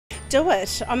Do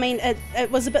it. I mean, it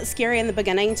was a bit scary in the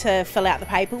beginning to fill out the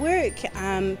paperwork,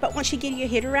 but once you get your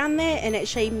head around that and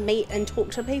actually meet and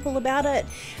talk to people about it,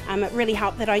 it really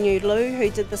helped that I knew Lou, who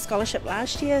did the scholarship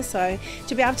last year, so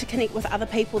to be able to connect with other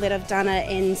people that have done it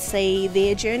and see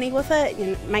their journey with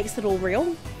it, makes it all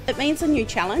real. It means a new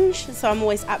challenge, so I'm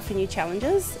always up for new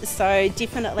challenges, so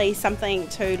definitely something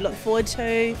to look forward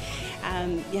to,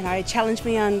 challenge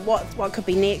me on what could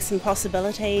be next and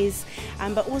possibilities,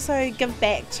 but also give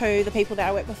back to the people that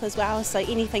I work with as well, so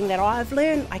anything that I've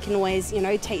learned I can always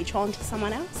teach on to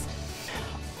someone else.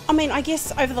 I mean, I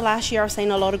guess over the last year I've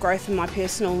seen a lot of growth in my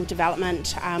personal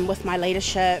development with my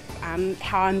leadership,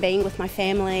 how I'm being with my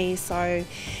family, so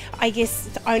I guess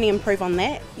to only improve on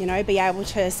that, be able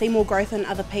to see more growth in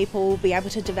other people, be able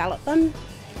to develop them.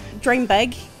 Dream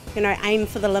big, aim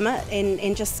for the limit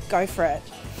and just go for it.